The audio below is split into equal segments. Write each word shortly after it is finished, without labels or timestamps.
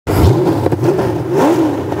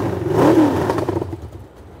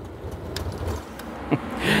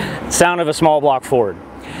Sound of a small block Ford.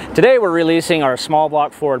 Today we're releasing our small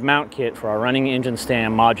block Ford mount kit for our running engine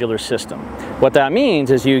stand modular system. What that means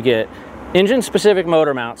is you get engine specific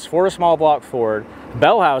motor mounts for a small block Ford,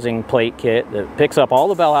 bell housing plate kit that picks up all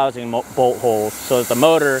the bell housing bolt holes so that the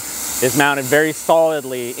motor is mounted very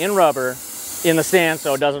solidly in rubber in the stand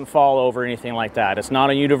so it doesn't fall over or anything like that. It's not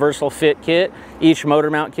a universal fit kit. Each motor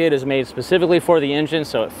mount kit is made specifically for the engine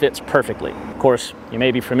so it fits perfectly. Of course, you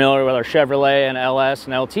may be familiar with our Chevrolet and LS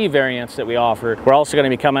and LT variants that we offer. We're also going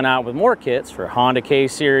to be coming out with more kits for Honda K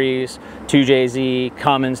Series, 2JZ,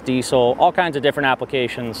 Cummins diesel, all kinds of different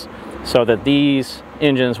applications so that these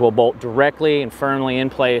engines will bolt directly and firmly in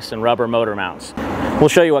place in rubber motor mounts. We'll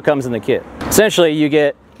show you what comes in the kit. Essentially, you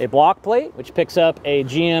get a block plate, which picks up a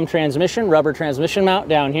GM transmission, rubber transmission mount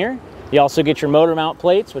down here. You also get your motor mount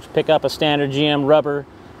plates, which pick up a standard GM rubber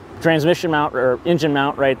transmission mount or engine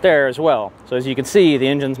mount right there as well. So as you can see, the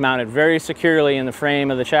engine's mounted very securely in the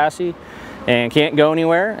frame of the chassis and can't go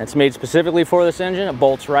anywhere. It's made specifically for this engine. It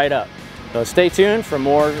bolts right up. So stay tuned for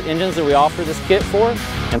more engines that we offer this kit for,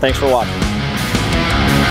 and thanks for watching.